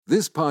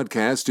This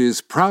podcast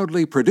is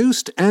proudly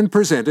produced and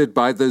presented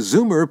by the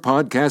Zoomer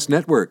Podcast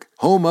Network,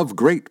 home of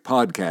great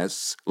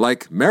podcasts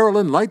like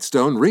Marilyn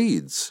Lightstone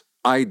Reads,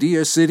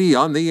 Idea City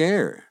on the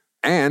Air,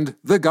 and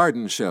The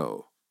Garden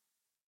Show.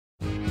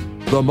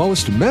 The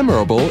most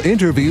memorable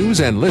interviews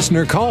and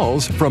listener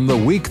calls from the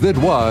week that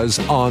was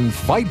on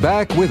Fight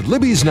Back with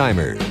Libby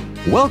Znaimer.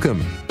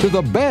 Welcome to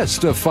the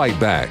best of Fight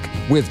Back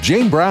with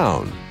Jane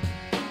Brown.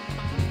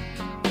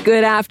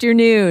 Good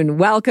afternoon.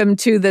 Welcome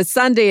to the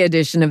Sunday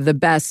edition of the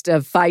Best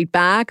of Fight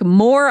Back.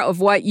 More of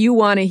what you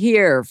want to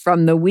hear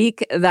from the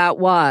week that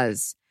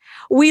was.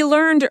 We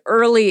learned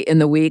early in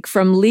the week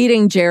from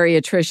leading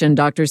geriatrician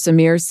Dr.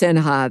 Samir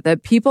Sinha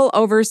that people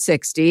over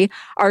 60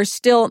 are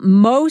still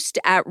most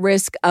at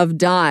risk of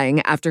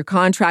dying after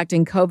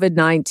contracting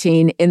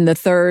COVID-19 in the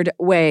third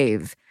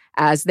wave,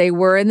 as they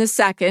were in the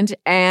second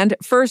and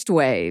first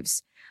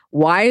waves.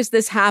 Why is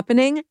this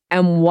happening?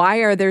 And why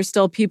are there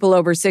still people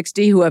over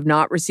 60 who have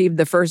not received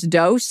the first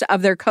dose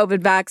of their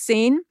COVID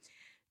vaccine?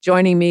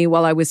 Joining me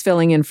while I was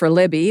filling in for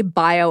Libby,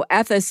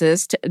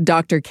 bioethicist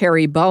Dr.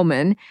 Carrie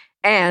Bowman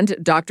and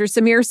Dr.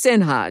 Samir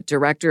Sinha,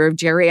 Director of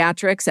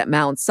Geriatrics at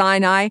Mount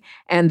Sinai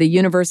and the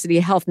University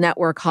Health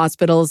Network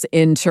Hospitals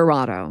in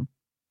Toronto.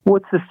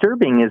 What's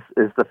disturbing is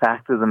the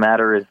fact of the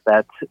matter is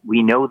that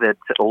we know that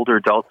older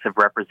adults have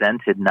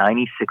represented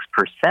 96%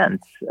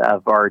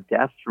 of our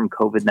deaths from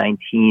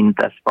COVID-19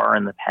 thus far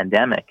in the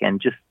pandemic.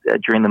 And just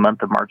during the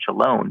month of March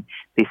alone,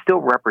 they still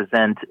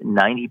represent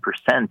 90%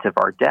 of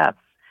our deaths,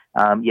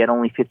 yet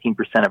only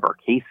 15% of our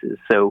cases.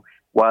 So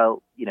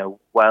while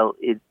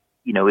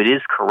it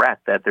is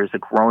correct that there's a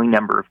growing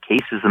number of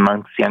cases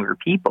amongst younger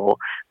people,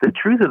 the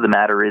truth of the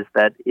matter is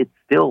that it's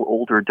still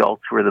older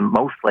adults who are the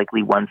most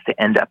likely ones to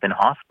end up in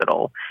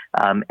hospital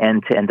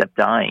and to end up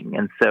dying.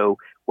 And so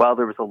while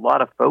there was a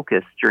lot of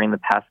focus during the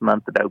past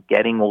month about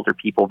getting older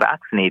people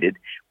vaccinated,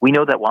 we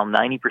know that while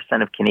 90%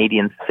 of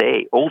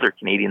older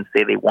Canadians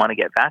say they want to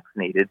get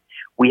vaccinated,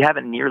 we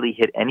haven't nearly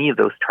hit any of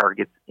those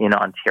targets in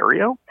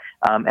Ontario,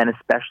 and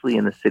especially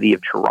in the city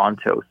of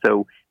Toronto.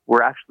 So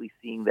we're actually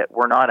seeing that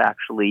we're not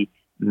actually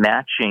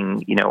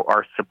matching,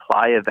 our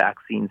supply of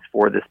vaccines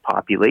for this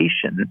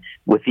population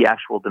with the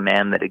actual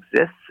demand that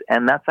exists,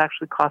 and that's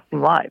actually costing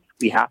lives.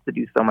 We have to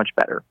do so much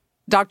better.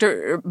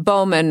 Dr.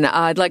 Bowman,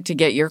 I'd like to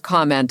get your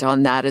comment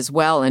on that as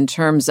well in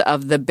terms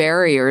of the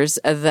barriers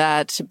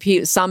that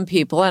some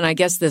people, and I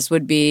guess this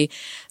would be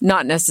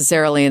not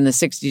necessarily in the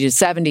 60 to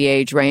 70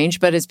 age range,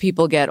 but as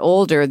people get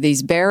older,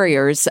 these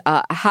barriers,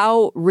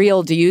 how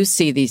real do you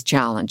see these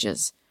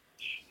challenges?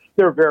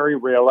 They're very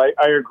real.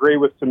 I agree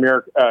with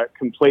Samir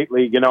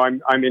completely.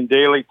 I'm in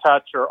daily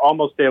touch or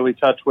almost daily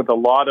touch with a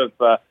lot of,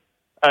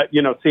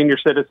 senior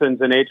citizens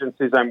and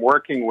agencies I'm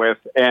working with,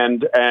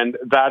 and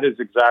that is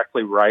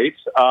exactly right.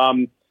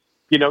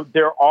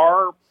 There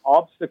are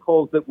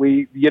obstacles that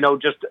we,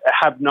 just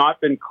have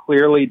not been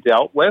clearly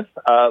dealt with.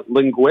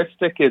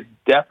 Linguistic is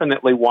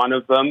definitely one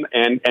of them,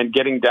 and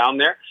getting down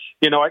there.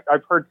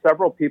 I've heard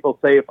several people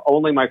say, if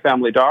only my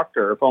family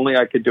doctor, if only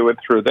I could do it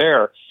through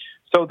there.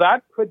 So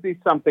that could be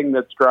something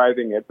that's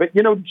driving it. But,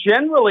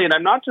 generally, and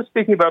I'm not just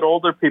speaking about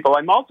older people,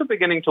 I'm also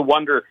beginning to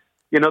wonder,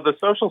 the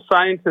social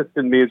scientist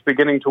in me is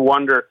beginning to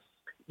wonder,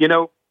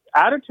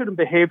 attitude and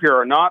behavior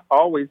are not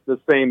always the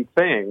same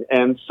thing.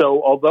 And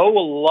so although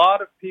a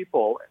lot of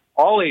people,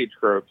 all age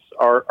groups,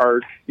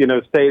 are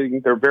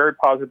saying they're very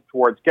positive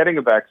towards getting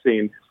a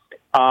vaccine,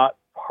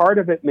 part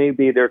of it may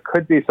be there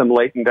could be some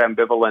latent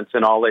ambivalence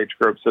in all age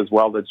groups as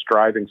well that's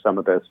driving some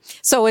of this.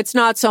 So it's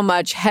not so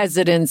much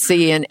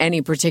hesitancy in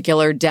any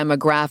particular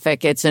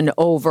demographic, it's an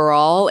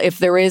overall. If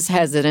there is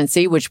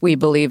hesitancy, which we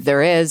believe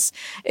there is,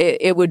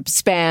 it would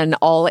span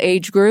all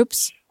age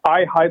groups?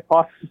 I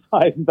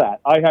hypothesize that.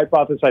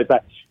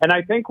 And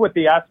I think with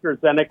the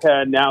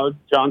AstraZeneca and now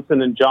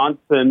Johnson &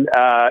 Johnson,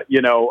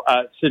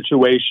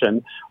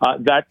 situation,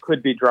 that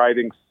could be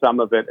driving some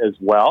of it as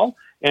well.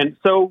 And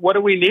so what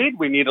do we need?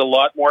 We need a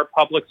lot more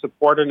public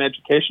support and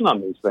education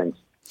on these things.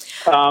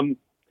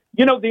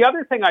 The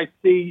other thing I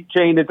see,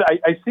 Jane, is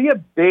I see a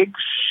big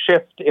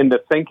shift in the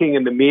thinking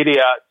in the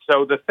media.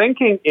 So the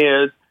thinking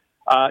is,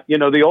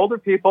 the older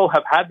people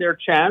have had their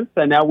chance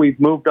and now we've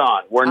moved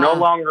on. We're no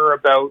longer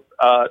about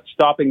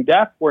stopping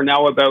death. We're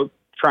now about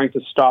trying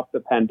to stop the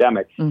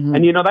pandemic. Mm-hmm.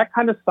 And, that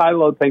kind of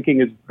siloed thinking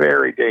is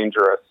very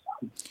dangerous.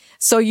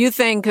 So you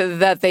think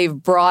that they've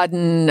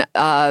broadened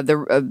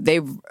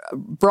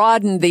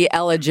the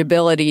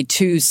eligibility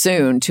too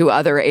soon to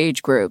other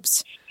age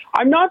groups?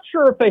 I'm not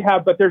sure if they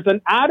have, but there's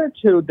an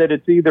attitude that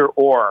it's either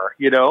or,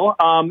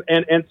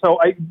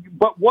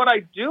 but what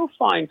I do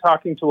find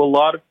talking to a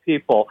lot of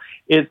people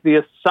is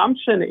the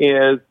assumption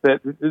is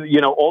that,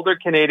 older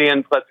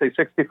Canadians, let's say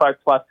 65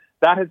 plus,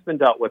 that has been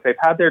dealt with. They've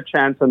had their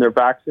chance and they're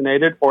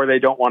vaccinated or they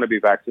don't want to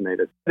be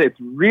vaccinated. It's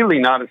really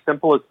not as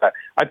simple as that.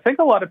 I think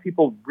a lot of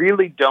people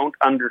really don't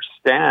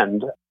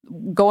understand.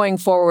 Going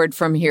forward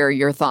from here,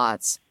 your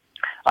thoughts?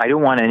 I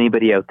don't want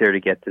anybody out there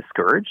to get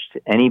discouraged.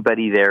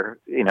 Anybody there,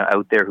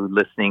 out there who's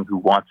listening who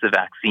wants a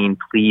vaccine,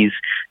 please,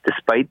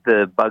 despite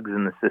the bugs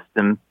in the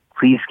system,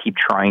 please keep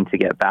trying to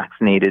get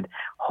vaccinated.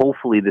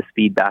 Hopefully this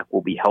feedback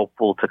will be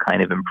helpful to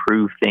kind of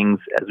improve things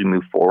as we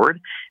move forward.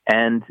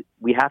 And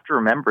we have to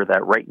remember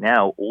that right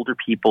now, older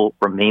people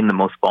remain the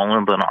most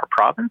vulnerable in our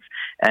province.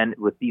 And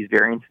with these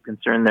variants of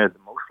concern, they're the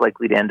most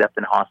likely to end up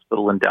in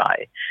hospital and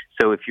die.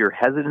 So if you're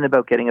hesitant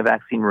about getting a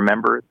vaccine,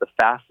 remember the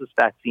fastest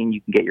vaccine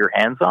you can get your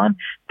hands on.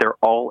 They're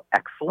all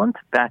excellent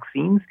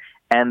vaccines,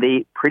 and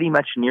they pretty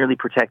much nearly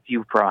protect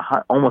you for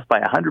almost by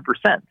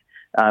 100%.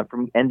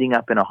 From ending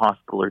up in a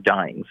hospital or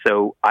dying.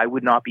 So I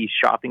would not be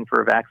shopping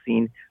for a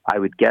vaccine. I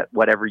would get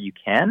whatever you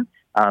can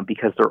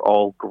because they're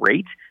all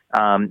great,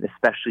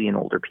 especially in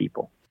older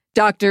people.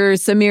 Dr.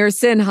 Samir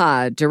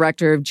Sinha,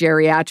 Director of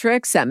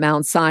Geriatrics at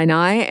Mount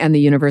Sinai and the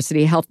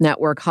University Health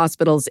Network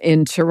Hospitals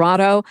in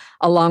Toronto,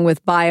 along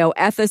with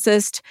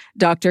bioethicist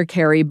Dr.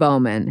 Carrie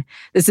Bowman.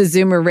 This is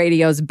Zoomer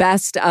Radio's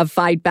Best of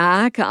Fight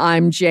Back.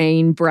 I'm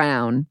Jane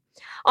Brown.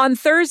 On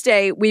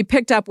Thursday, we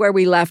picked up where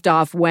we left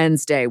off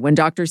Wednesday when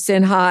Dr.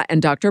 Sinha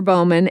and Dr.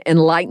 Bowman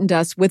enlightened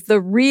us with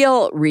the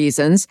real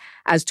reasons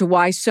as to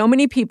why so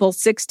many people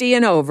 60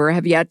 and over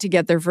have yet to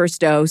get their first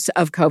dose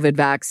of COVID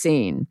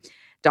vaccine.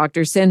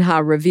 Dr.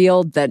 Sinha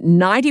revealed that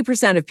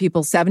 90% of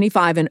people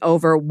 75 and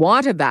over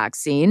want a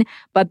vaccine,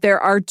 but there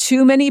are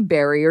too many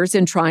barriers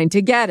in trying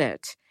to get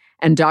it.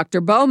 And Dr.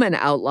 Bowman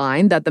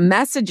outlined that the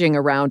messaging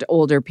around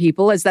older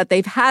people is that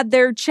they've had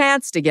their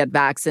chance to get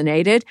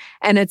vaccinated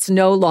and it's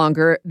no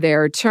longer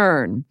their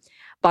turn.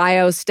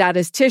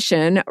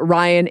 Biostatistician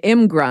Ryan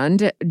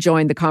Imgrund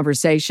joined the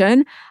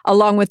conversation,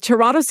 along with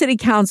Toronto City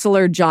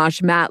Councillor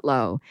Josh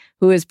Matlow,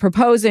 who is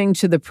proposing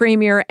to the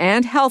Premier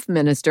and Health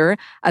Minister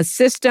a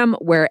system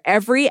where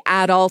every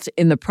adult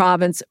in the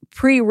province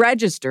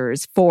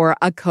pre-registers for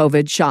a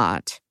COVID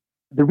shot.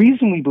 The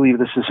reason we believe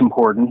this is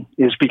important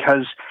is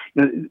because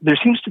there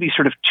seems to be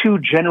sort of two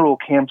general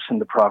camps in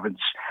the province.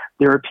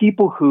 There are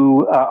people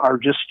who are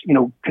just,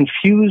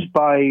 confused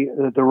by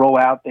the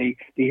rollout. They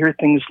hear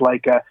things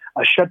like a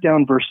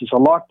shutdown versus a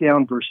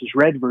lockdown versus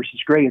red versus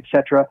gray,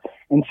 etc.,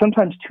 and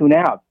sometimes tune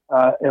out,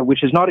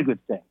 which is not a good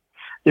thing.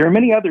 There are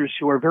many others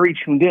who are very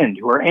tuned in,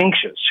 who are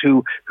anxious,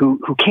 who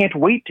can't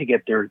wait to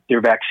get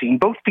their vaccine,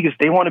 both because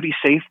they want to be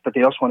safe, but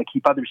they also want to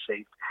keep others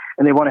safe,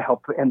 and they want to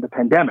help end the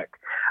pandemic.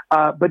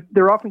 But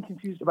they're often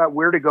confused about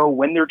where to go,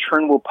 when their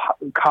turn will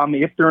come,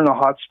 if they're in a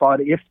hot spot,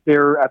 if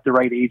they're at the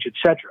right age,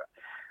 etc.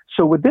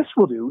 So what this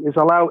will do is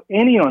allow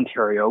any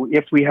Ontario,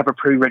 if we have a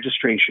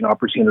pre-registration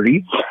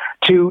opportunity,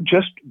 to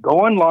just go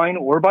online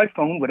or by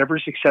phone, whatever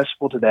is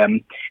accessible to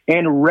them,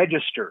 and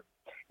register.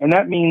 And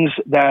that means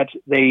that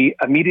they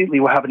immediately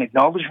will have an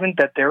acknowledgement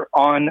that they're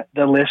on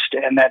the list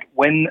and that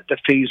when the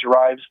phase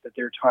arrives, that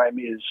their time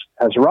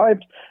has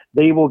arrived,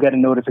 they will get a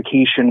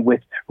notification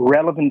with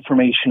relevant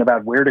information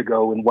about where to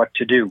go and what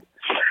to do.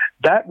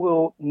 That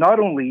will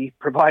not only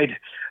provide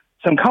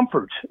some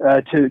comfort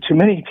to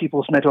many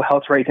people's mental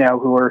health right now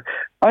who are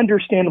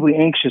understandably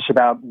anxious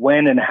about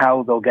when and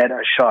how they'll get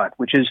a shot,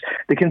 which is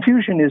the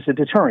confusion is a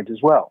deterrent as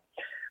well.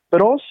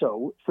 But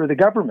also for the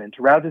government,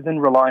 rather than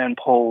rely on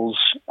polls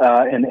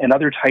and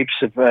other types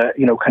of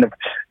kind of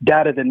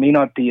data that may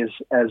not be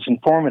as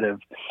informative,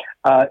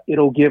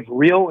 it'll give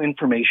real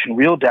information,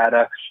 real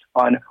data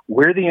on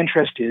where the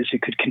interest is.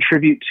 It could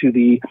contribute to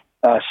the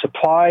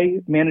supply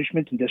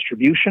management and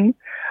distribution,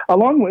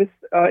 along with,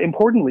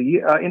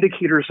 importantly,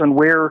 indicators on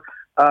where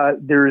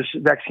there's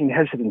vaccine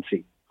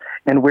hesitancy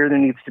and where there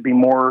needs to be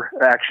more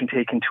action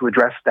taken to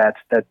address that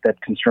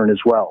concern as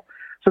well.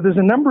 So there's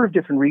a number of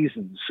different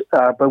reasons,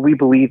 but we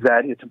believe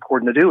that it's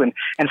important to do. And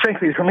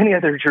frankly, there are many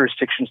other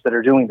jurisdictions that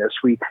are doing this.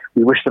 We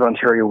wish that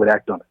Ontario would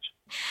act on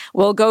it.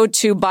 We'll go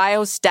to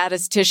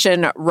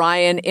biostatistician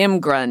Ryan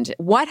Imgrund.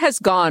 What has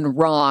gone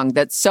wrong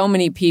that so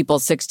many people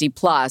 60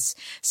 plus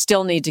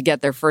still need to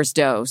get their first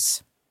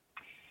dose?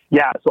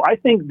 Yeah, so I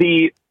think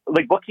the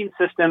booking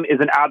system is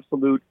an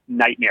absolute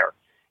nightmare.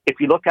 If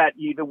you look at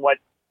even what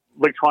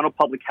Toronto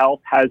Public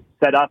Health has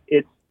set up,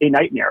 it's a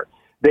nightmare.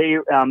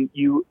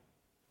 You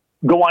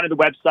go onto the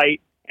website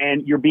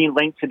and you're being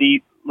linked to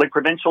the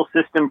provincial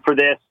system for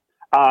this,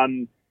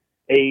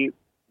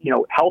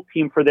 health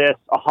team for this,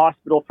 a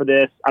hospital for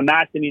this, a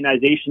mass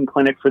immunization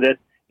clinic for this.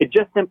 It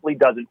just simply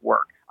doesn't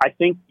work. I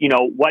think,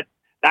 what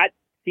that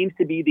seems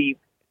to be the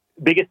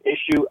biggest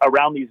issue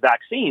around these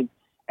vaccines.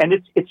 And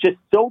it's just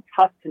so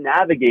tough to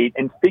navigate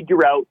and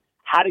figure out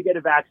how to get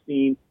a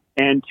vaccine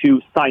and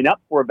to sign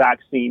up for a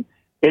vaccine.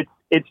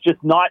 It's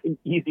just not an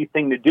easy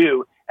thing to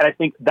do. And I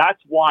think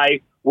that's why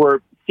we're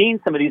seeing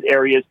some of these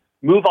areas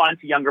move on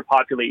to younger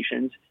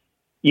populations,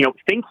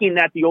 thinking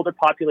that the older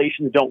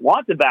populations don't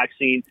want the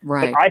vaccine.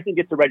 Right. But I think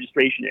it's a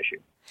registration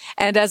issue.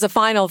 And as a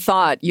final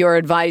thought, your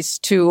advice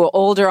to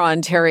older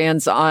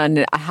Ontarians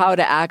on how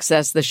to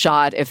access the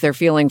shot if they're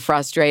feeling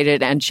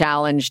frustrated and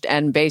challenged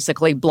and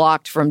basically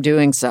blocked from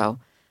doing so.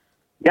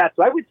 Yeah,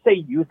 so I would say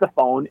use the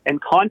phone and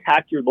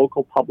contact your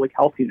local public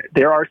health unit.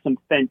 There are some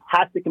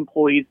fantastic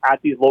employees at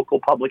these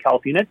local public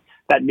health units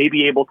that may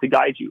be able to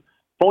guide you.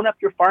 Phone up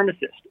your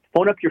pharmacist,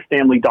 phone up your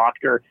family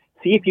doctor,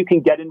 see if you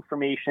can get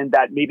information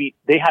that maybe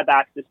they have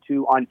access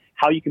to on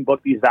how you can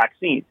book these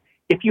vaccines.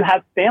 if you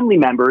have family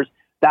members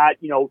that,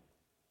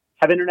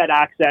 have internet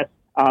access,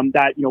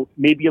 that,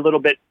 may be a little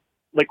bit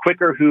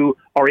quicker, who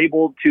are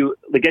able to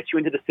get you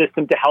into the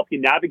system to help you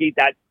navigate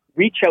that,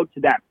 reach out to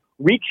them,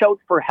 reach out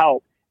for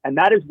help. And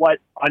that is what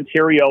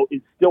Ontario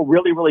is still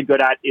really, really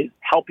good at, is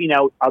helping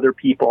out other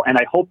people. And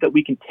I hope that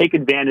we can take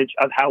advantage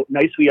of how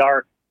nice we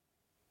are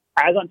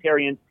as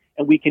Ontarians,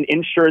 and we can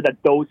ensure that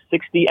those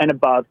 60 and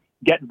above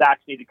get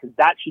vaccinated, because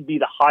that should be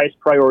the highest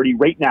priority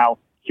right now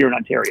here in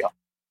Ontario.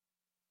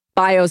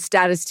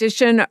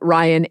 Biostatistician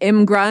Ryan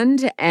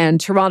Imgrund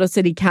and Toronto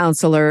City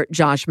Councillor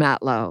Josh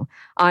Matlow.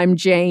 I'm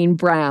Jane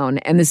Brown,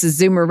 and this is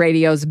Zoomer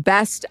Radio's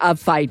Best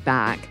of Fight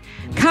Back.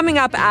 Coming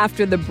up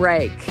after the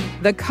break,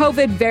 the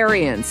COVID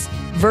variants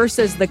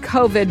versus the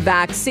COVID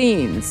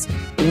vaccines.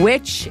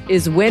 Which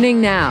is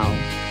winning now?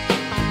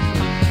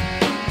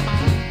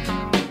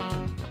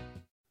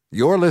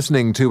 You're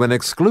listening to an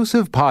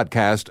exclusive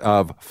podcast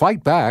of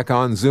Fight Back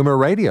on Zoomer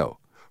Radio.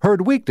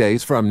 Heard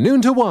weekdays from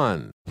noon to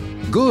 1.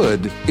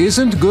 Good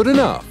isn't good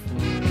enough.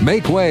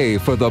 Make way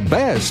for the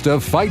best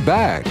of Fight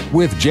Back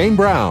with Jane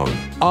Brown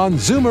on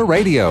Zoomer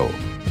Radio.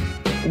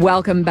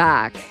 Welcome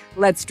back.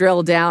 Let's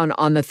drill down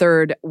on the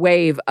third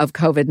wave of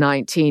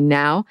COVID-19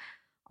 now.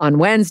 On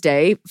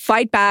Wednesday,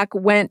 Fight Back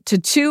went to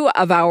two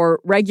of our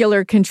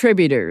regular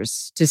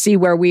contributors to see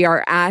where we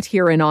are at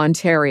here in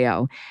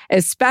Ontario,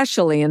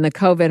 especially in the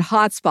COVID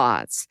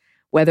hotspots,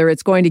 whether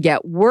it's going to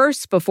get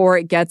worse before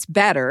it gets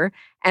better,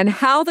 and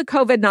how the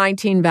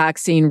COVID-19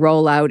 vaccine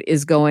rollout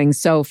is going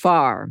so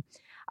far.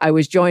 I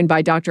was joined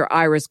by Dr.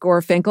 Iris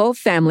Gorfinkel,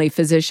 family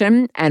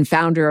physician and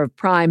founder of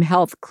Prime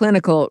Health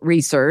Clinical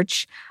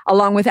Research,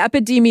 along with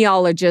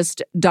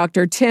epidemiologist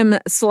Dr. Tim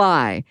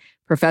Sly,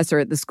 professor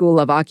at the School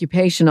of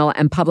Occupational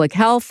and Public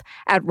Health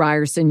at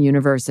Ryerson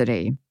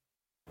University.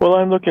 Well,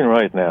 I'm looking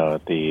right now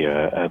at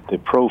the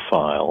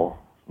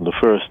profile, the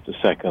first, the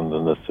second,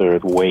 and the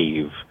third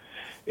wave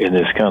in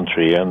this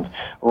country, and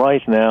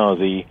right now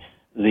the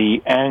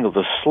angle,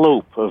 the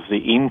slope of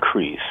the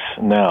increase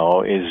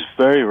now is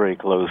very, very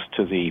close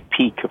to the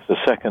peak of the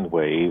second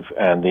wave,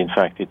 and in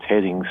fact it's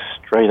heading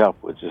straight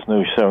upwards.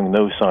 There's showing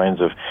no signs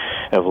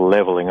of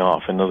leveling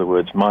off. In other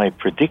words, my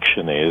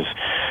prediction is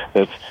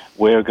that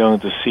we're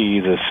going to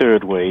see the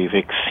third wave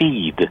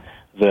exceed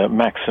the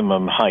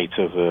maximum height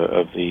of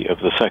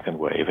the second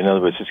wave. In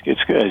other words,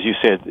 it's as you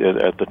said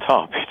at the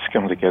top, it's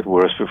going to get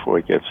worse before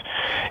it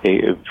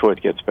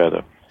gets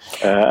better.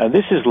 And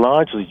this is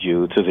largely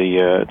due to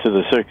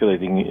the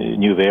circulating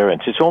new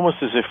variants. It's almost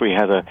as if we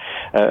had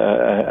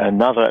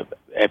another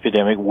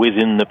epidemic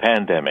within the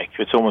pandemic.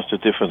 It's almost a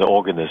different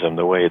organism,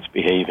 the way it's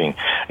behaving.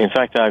 In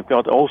fact, I've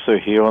got also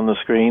here on the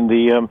screen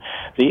the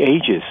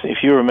ages. If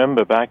you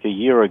remember back a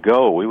year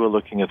ago, we were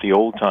looking at the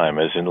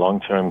old-timers in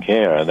long-term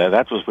care, and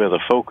that was where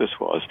the focus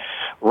was.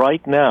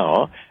 Right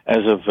now,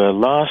 as of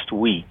last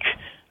week,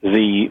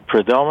 the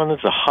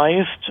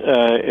highest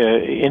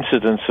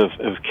incidence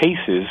of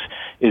cases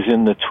is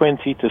in the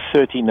 20 to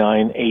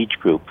 39 age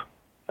group.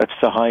 That's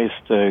the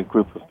highest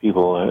group of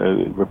people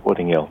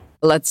reporting ill.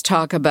 Let's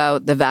talk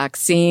about the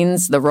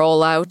vaccines, the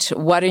rollout.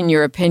 What, in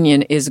your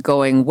opinion, is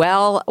going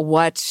well?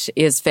 What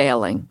is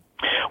failing?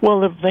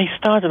 Well, they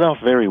started off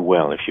very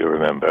well, if you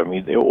remember. I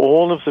mean,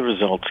 all of the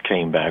results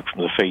came back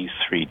from the phase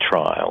 3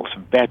 trials,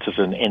 better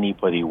than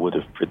anybody would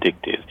have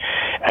predicted.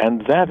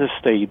 And that has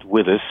stayed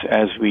with us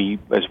as we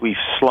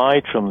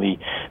slide from the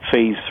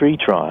phase 3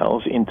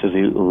 trials into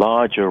the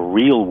larger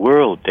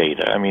real-world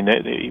data. I mean,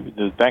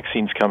 the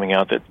vaccines coming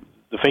out that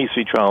the phase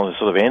 3 trial has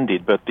sort of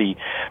ended, but the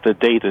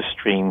data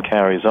stream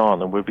carries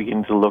on, and we're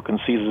beginning to look and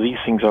see that these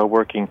things are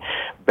working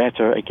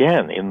better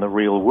again in the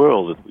real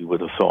world than we would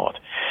have thought.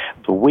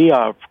 But we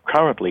are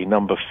currently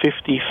number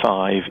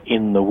 55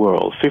 in the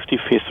world,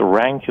 55th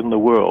rank in the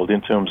world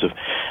in terms of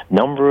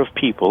number of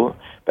people,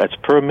 that's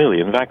per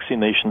million,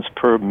 vaccinations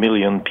per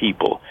million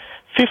people.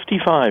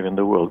 55 in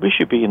the world. We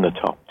should be in the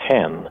top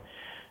 10.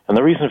 And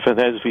the reason for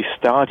that is we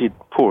started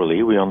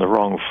poorly. We were on the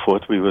wrong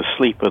foot. We were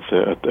asleep at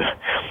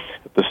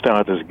the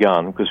starter's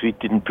gun because we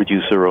didn't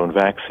produce our own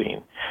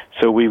vaccine.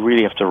 So we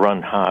really have to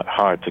run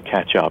hard to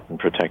catch up and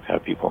protect our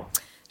people.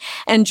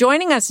 And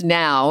joining us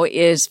now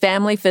is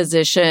family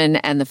physician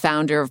and the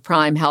founder of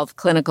Prime Health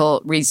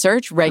Clinical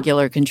Research,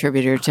 regular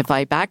contributor to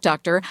Fight Back,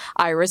 Dr.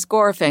 Iris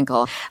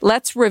Gorfinkel.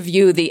 Let's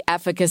review the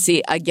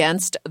efficacy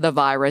against the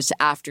virus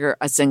after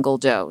a single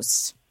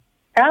dose.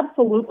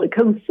 Absolutely.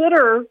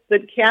 Consider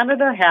that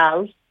Canada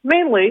has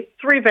mainly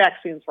 3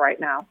 vaccines right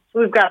now.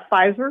 So we've got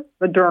Pfizer,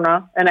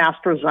 Moderna, and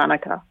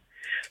AstraZeneca.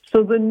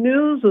 So the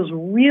news is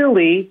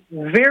really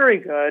very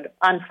good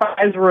on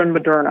Pfizer and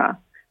Moderna.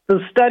 The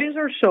studies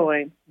are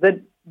showing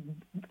that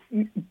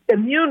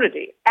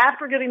immunity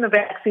after getting the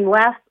vaccine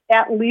lasts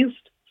at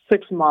least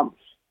 6 months.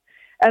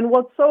 And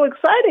what's so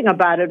exciting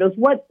about it is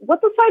what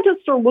the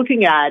scientists are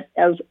looking at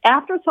is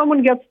after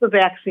someone gets the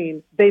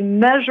vaccine, they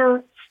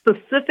measure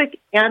specific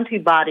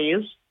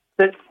antibodies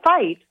that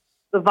fight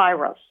the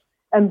virus.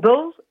 And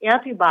those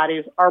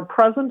antibodies are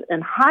present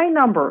in high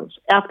numbers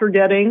after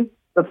getting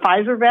the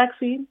Pfizer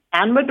vaccine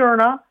and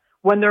Moderna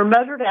when they're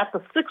measured at the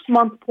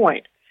 6-month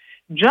point.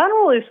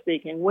 Generally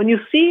speaking, when you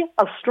see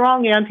a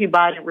strong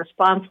antibody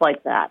response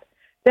like that,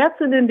 that's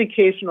an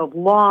indication of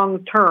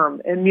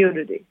long-term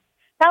immunity.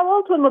 Now,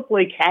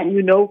 ultimately, can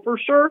you know for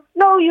sure?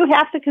 No, you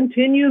have to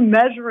continue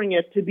measuring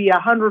it to be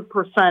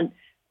 100%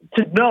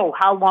 to know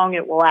how long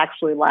it will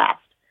actually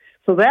last.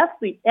 So that's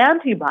the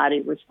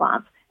antibody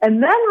response.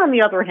 And then, on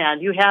the other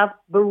hand, you have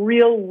the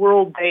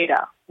real-world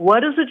data.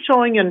 What is it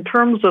showing in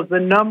terms of the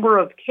number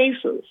of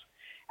cases?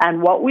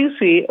 And what we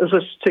see is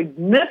a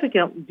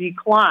significant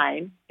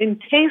decline in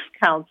case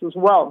counts as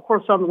well. Of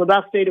course, some of the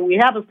best data we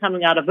have is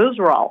coming out of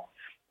Israel,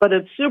 but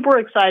it's super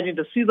exciting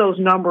to see those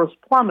numbers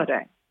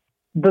plummeting.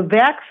 The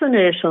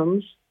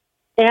vaccinations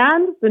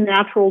and the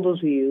natural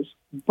disease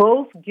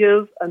both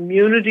give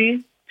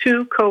immunity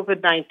to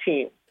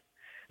COVID-19.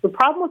 The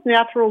problem with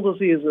natural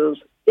disease is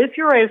if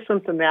you're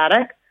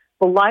asymptomatic,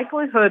 the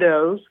likelihood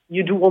is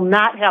you will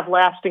not have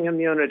lasting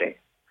immunity.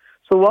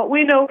 So what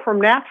we know from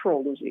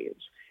natural disease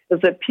is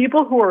that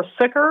people who are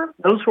sicker,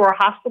 those who are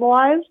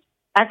hospitalized,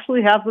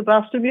 actually have the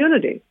best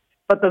immunity.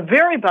 But the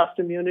very best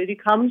immunity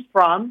comes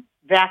from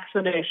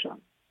vaccination.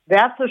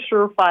 That's a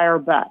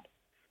surefire bet.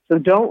 So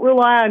don't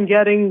rely on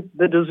getting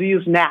the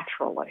disease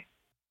naturally.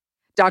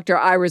 Dr.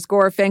 Iris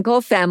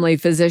Gorfinkel, family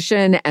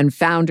physician and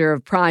founder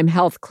of Prime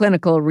Health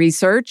Clinical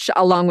Research,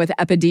 along with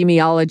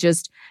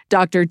epidemiologist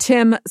Dr.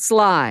 Tim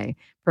Sly,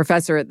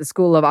 professor at the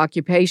School of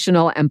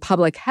Occupational and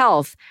Public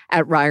Health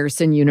at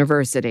Ryerson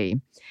University.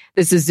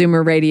 This is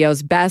Zoomer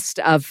Radio's Best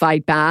of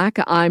Fight Back.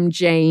 I'm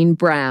Jane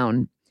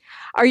Brown.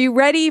 Are you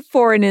ready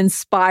for an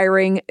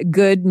inspiring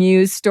good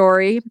news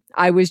story?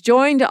 I was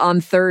joined on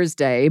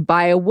Thursday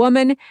by a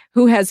woman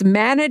who has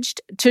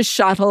managed to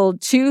shuttle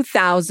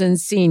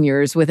 2,000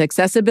 seniors with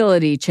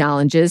accessibility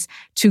challenges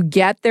to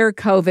get their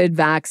COVID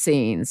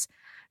vaccines.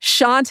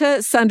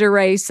 Shanta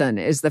Sundaresan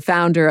is the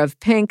founder of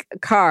Pink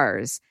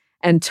Cars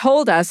and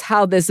told us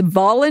how this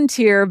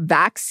volunteer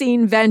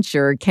vaccine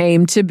venture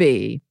came to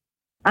be.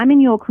 I'm in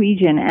York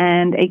Region,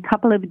 and a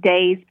couple of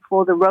days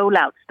before the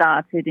rollout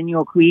started in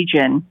York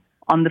Region,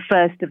 on the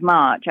 1st of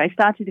March, I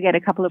started to get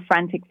a couple of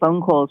frantic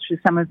phone calls from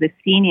some of the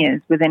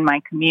seniors within my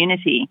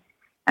community.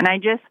 And I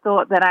just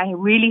thought that I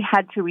really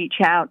had to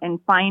reach out and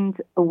find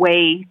a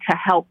way to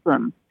help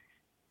them.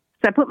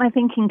 So I put my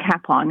thinking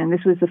cap on, and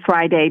this was the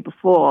Friday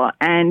before.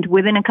 And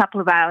within a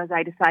couple of hours,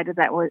 I decided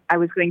that I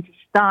was going to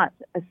start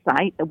a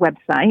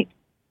website,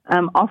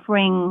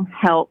 offering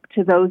help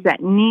to those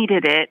that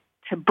needed it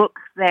to book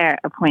their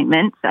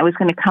appointments. I was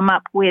going to come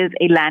up with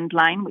a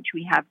landline, which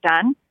we have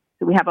done.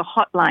 So we have a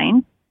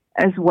hotline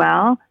as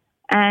well.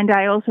 And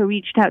I also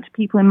reached out to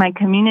people in my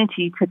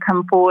community to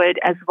come forward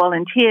as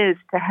volunteers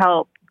to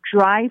help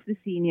drive the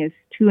seniors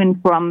to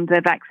and from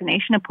the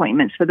vaccination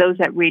appointments for those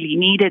that really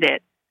needed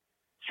it.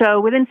 So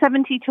within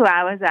 72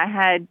 hours, I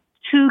had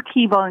 2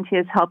 key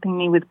volunteers helping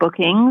me with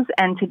bookings.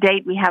 And to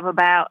date, we have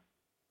about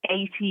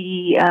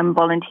 80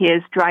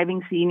 volunteers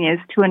driving seniors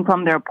to and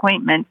from their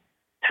appointments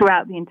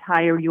throughout the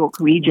entire York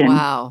region.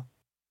 Wow.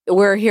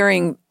 We're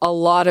hearing a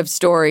lot of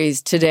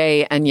stories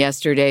today and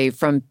yesterday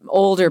from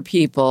older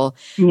people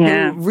who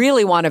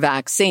really want a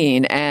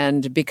vaccine,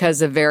 and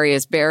because of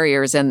various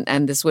barriers,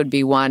 and this would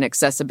be one,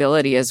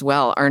 accessibility as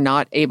well, are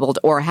not able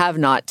to, or have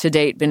not to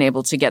date been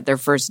able to get their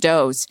first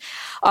dose.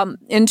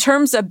 In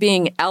terms of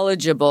being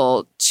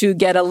eligible to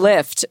get a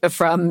lift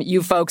from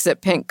you folks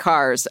at Pink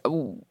Cars,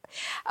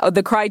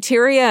 the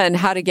criteria and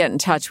how to get in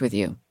touch with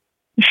you.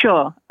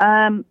 Sure.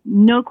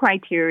 No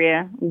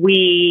criteria.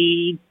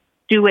 We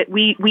do it.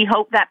 We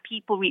hope that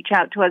people reach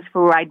out to us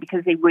for a ride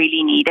because they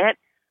really need it.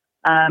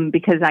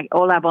 Because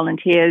all our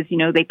volunteers,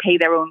 they pay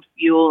their own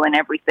fuel and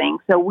everything.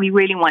 So we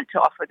really want to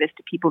offer this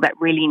to people that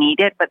really need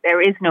it, but there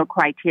is no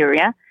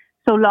criteria.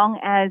 So long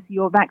as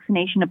your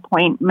vaccination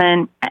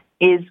appointment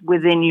is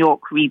within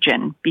York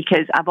Region,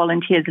 because our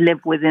volunteers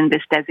live within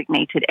this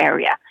designated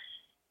area.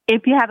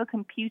 If you have a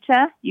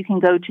computer, you can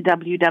go to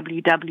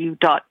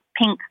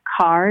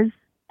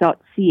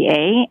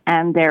www.pinkcars.ca,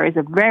 and there is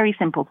a very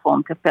simple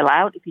form to fill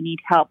out if you need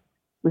help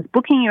with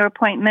booking your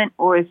appointment,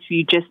 or if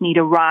you just need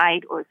a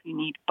ride, or if you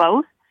need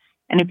both.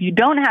 And if you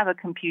don't have a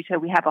computer,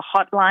 we have a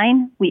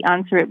hotline. We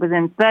answer it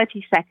within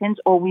 30 seconds,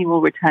 or we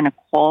will return a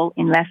call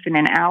in less than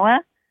an hour.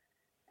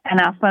 And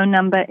our phone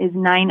number is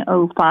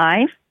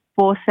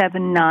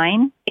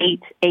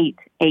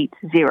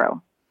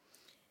 905-479-8880.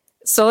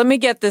 So let me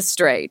get this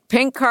straight.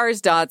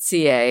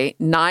 Pinkcars.ca,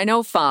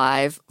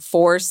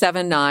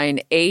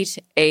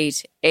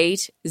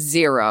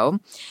 905-479-8880.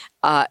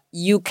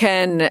 You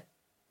can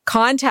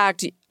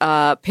contact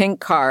Pink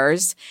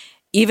Cars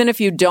even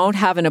if you don't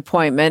have an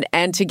appointment,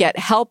 and to get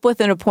help with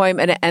an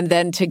appointment and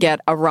then to get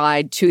a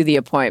ride to the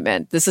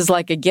appointment. This is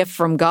like a gift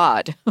from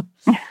God.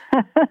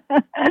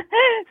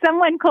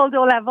 Someone called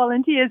all our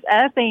volunteers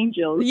Earth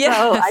Angels. Yes.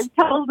 So I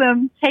told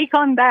them, take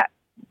on that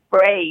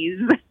phrase.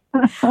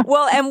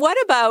 Well, and what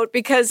about,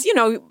 because,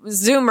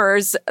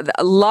 Zoomers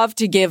love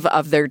to give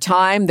of their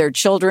time. Their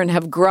children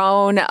have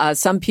grown.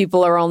 Some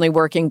people are only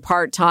working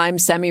part-time,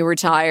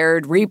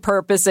 semi-retired,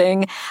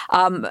 repurposing.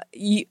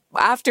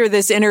 After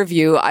this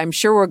interview, I'm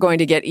sure we're going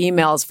to get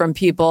emails from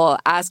people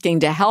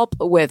asking to help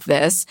with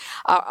this.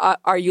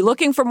 Are you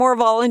looking for more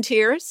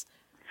volunteers?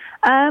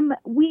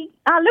 We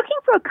are looking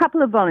for a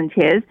couple of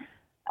volunteers,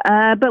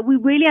 but we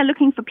really are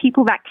looking for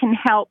people that can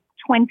help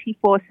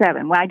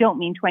 24/7. Well, I don't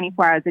mean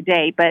 24 hours a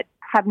day, but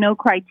have no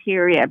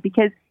criteria,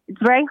 because it's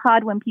very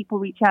hard when people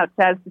reach out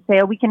to us to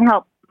say, we can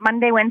help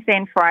Monday, Wednesday,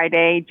 and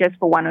Friday just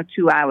for 1 or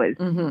 2 hours.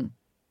 Mm-hmm.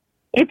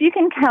 If you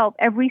can help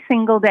every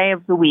single day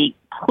of the week,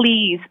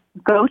 please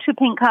go to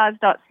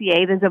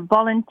pinkcars.ca. There's a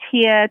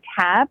volunteer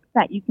tab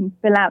that you can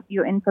fill out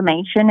your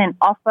information and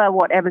offer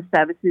whatever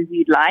services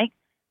you'd like.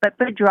 But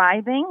for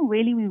driving,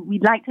 really,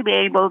 we'd like to be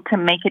able to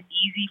make it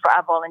easy for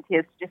our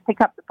volunteers to just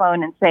pick up the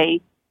phone and say,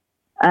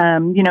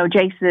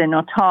 Jason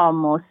or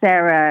Tom or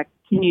Sarah,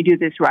 can you do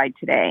this ride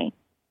today?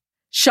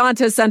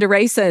 Shanta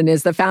Sundaresan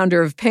is the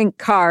founder of Pink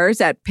Cars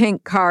at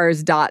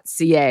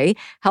pinkcars.ca,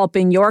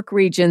 helping York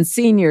Region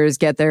seniors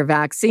get their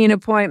vaccine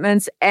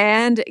appointments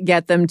and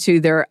get them to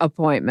their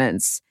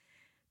appointments.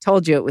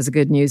 Told you it was a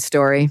good news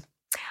story.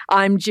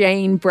 I'm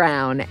Jane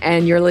Brown,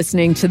 and you're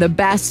listening to the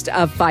best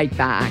of Fight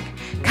Back.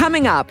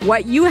 Coming up,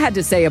 what you had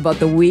to say about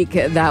the week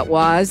that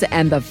was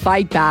and the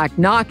Fight Back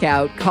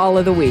Knockout Call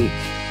of the Week.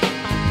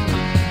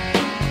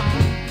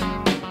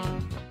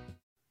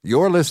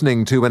 You're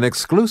listening to an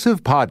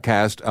exclusive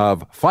podcast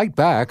of Fight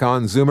Back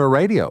on Zoomer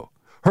Radio.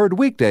 Heard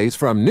weekdays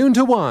from noon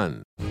to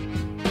 1.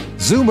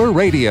 Zoomer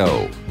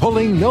Radio,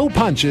 pulling no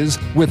punches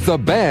with the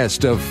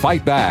best of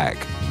Fight Back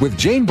with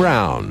Jane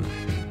Brown.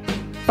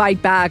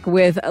 Fight Back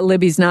with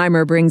Libby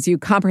Znaimer brings you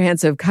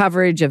comprehensive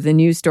coverage of the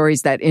news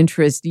stories that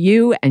interest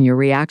you and your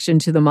reaction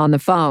to them on the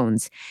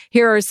phones.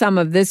 Here are some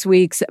of this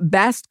week's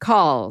best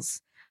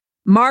calls.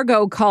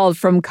 Margot called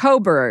from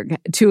Cobourg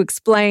to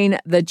explain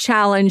the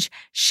challenge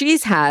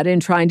she's had in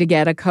trying to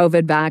get a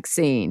COVID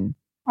vaccine.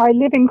 I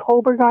live in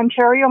Cobourg,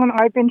 Ontario, and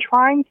I've been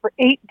trying for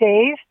 8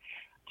 days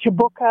to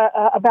book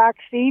a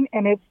vaccine,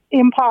 and it's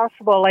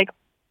impossible. Like,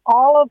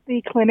 all of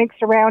the clinics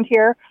around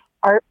here,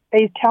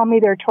 they tell me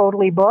they're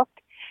totally booked.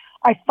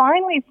 I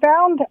finally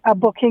found a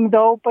booking,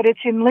 though, but it's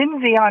in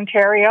Lindsay,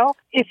 Ontario.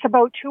 It's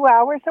about 2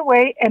 hours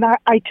away, and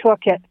I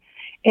took it.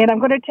 And I'm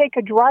going to take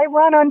a dry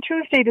run on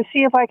Tuesday to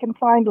see if I can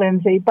find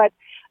Lindsay. But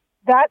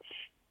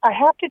I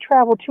have to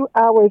travel 2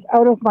 hours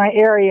out of my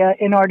area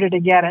in order to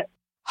get it.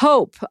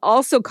 Hope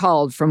also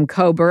called from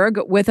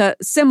Cobourg with a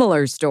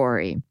similar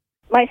story.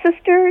 My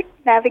sister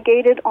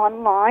navigated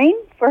online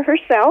for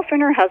herself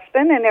and her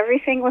husband, and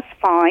everything was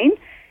fine.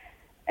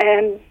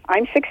 And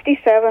I'm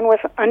 67 with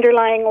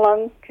underlying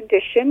lung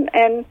condition,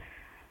 and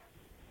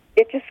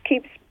it just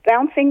keeps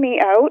bouncing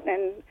me out.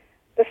 And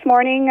this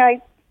morning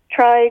I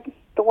tried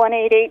the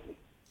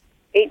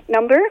 1888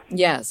 number.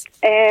 Yes.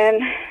 And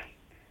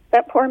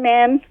that poor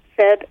man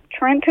said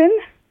Trenton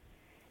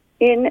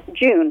in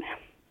June.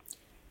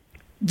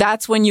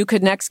 That's when you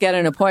could next get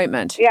an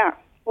appointment. Yeah.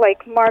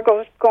 Like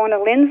Margot's going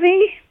to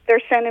Lindsay,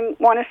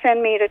 want to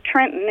send me to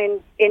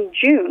Trenton in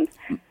June.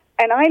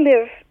 And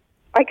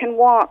I can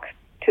walk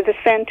to the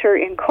center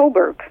in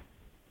Cobourg.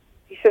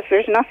 He says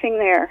there's nothing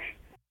there.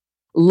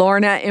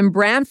 Lorna in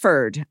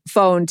Brantford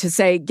phoned to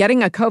say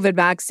getting a COVID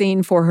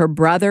vaccine for her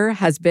brother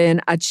has been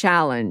a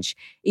challenge,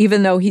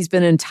 even though he's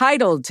been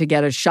entitled to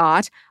get a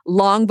shot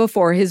long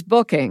before his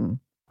booking.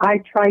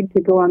 I tried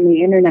to go on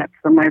the internet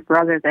for my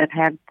brother that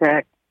had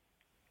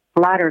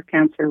bladder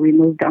cancer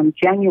removed on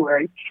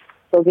January,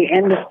 so the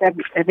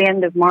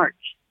end of March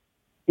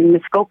in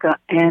Muskoka,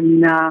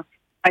 and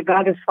I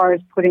got as far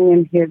as putting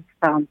in his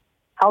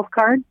health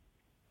card,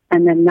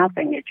 and then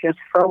nothing. It just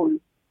froze.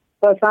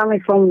 So I finally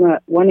phoned the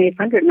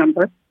 1-800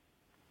 number,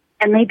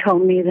 and they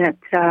told me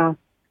that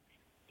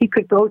he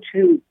could go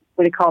to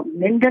what they call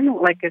Minden,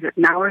 like an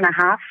hour and a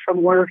half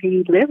from where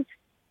he lives,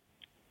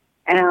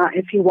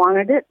 if he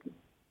wanted it,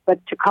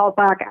 but to call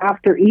back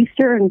after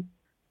Easter and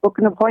book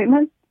an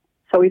appointment.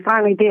 So he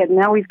finally did.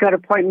 Now he's got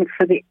an appointment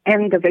for the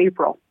end of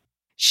April.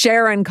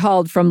 Sharon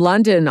called from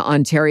London,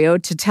 Ontario,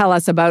 to tell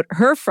us about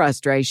her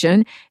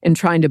frustration in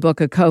trying to book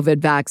a COVID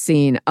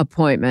vaccine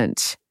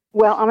appointment.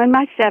 Well, I'm in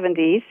my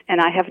 70s, and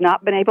I have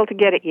not been able to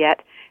get it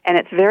yet, and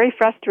it's very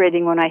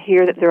frustrating when I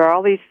hear that there are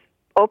all these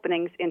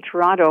openings in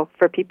Toronto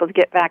for people to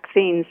get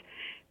vaccines,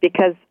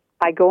 because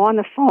I go on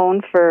the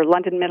phone for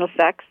London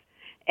Middlesex,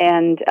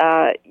 and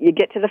you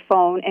get to the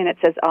phone, and it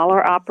says, all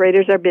our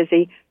operators are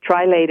busy,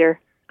 try later,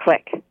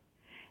 click.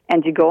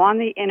 And you go on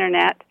the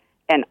internet,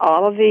 and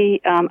all of the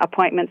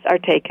appointments are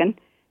taken,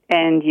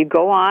 and you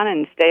go on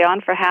and stay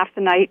on for half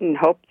the night and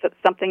hope that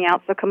something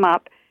else will come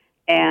up,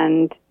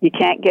 and you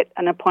can't get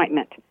an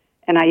appointment.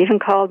 And I even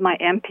called my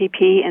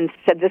MPP and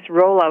said this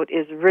rollout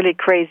is really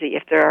crazy.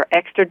 If there are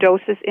extra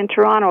doses in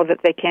Toronto that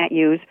they can't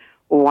use,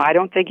 why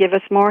don't they give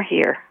us more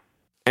here?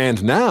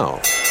 And now,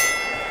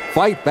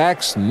 Fight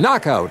Back's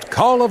Knockout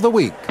Call of the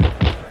Week.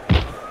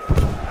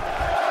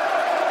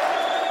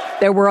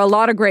 There were a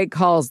lot of great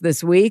calls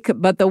this week,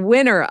 but the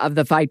winner of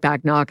the Fight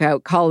Back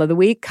Knockout Call of the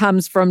Week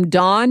comes from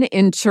Dawn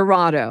in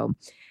Toronto,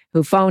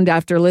 who phoned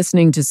after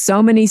listening to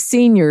so many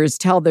seniors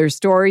tell their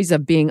stories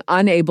of being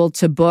unable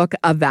to book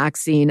a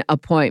vaccine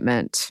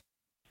appointment.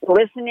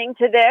 Listening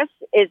to this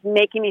is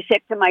making me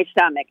sick to my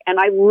stomach. And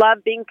I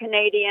love being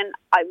Canadian.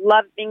 I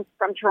love being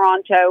from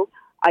Toronto.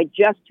 I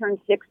just turned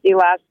 60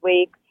 last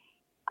week.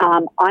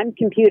 I'm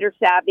computer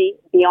savvy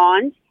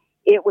beyond.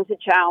 It was a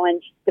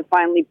challenge to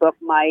finally book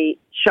my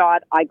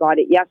shot. I got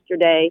it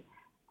yesterday.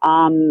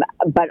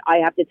 But I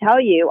have to tell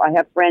you, I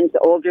have friends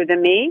older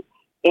than me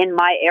in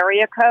my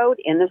area code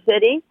in the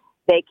city.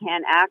 They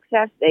can't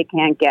access, they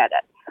can't get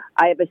it.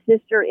 I have a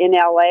sister in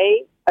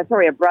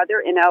a brother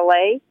in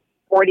LA,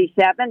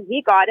 47.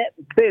 He got it,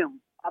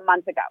 boom, a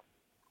month ago.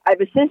 I have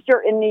a sister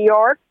in New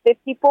York,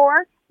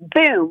 54.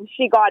 Boom,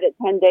 she got it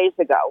 10 days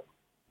ago.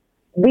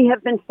 We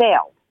have been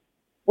failed.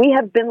 We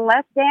have been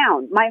let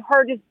down. My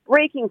heart is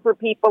breaking for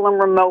people in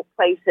remote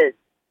places.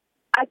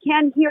 I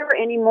can't hear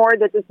anymore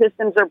that the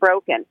systems are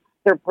broken.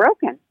 They're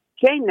broken.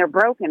 Jane, they're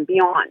broken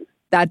beyond.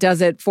 That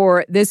does it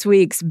for this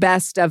week's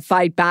Best of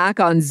Fight Back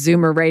on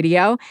Zoomer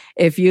Radio.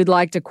 If you'd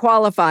like to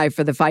qualify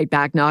for the Fight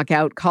Back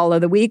Knockout Call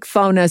of the Week,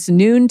 phone us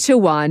noon to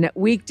 1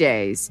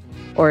 weekdays.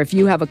 Or if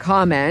you have a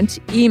comment,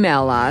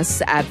 email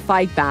us at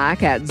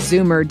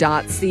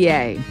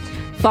fightback@zoomer.ca.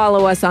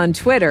 Follow us on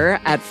Twitter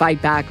at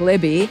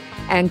FightbackLibby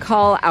and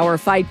call our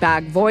Fight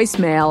Back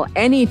voicemail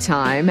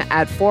anytime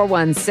at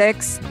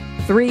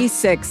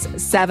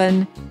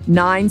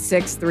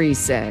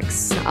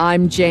 416-367-9636.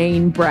 I'm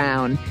Jane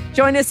Brown.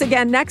 Join us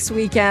again next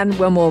weekend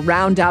when we'll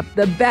round up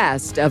the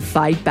best of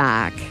Fight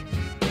Back.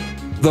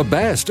 The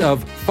Best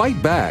of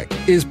Fight Back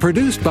is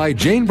produced by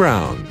Jane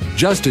Brown,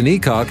 Justin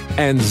Eacock,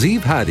 and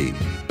Zeev Hadi,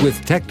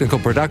 with technical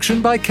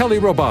production by Kelly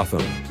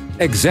Robotham.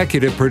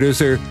 Executive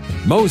producer,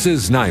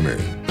 Moses Znaimer.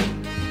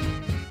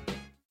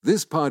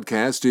 This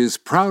podcast is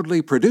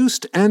proudly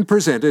produced and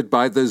presented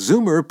by the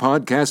Zoomer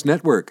Podcast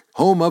Network,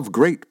 home of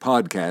great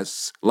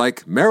podcasts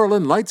like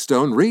Marilyn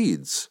Lightstone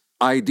Reads,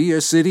 Idea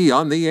City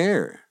on the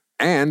Air,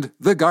 and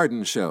The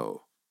Garden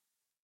Show.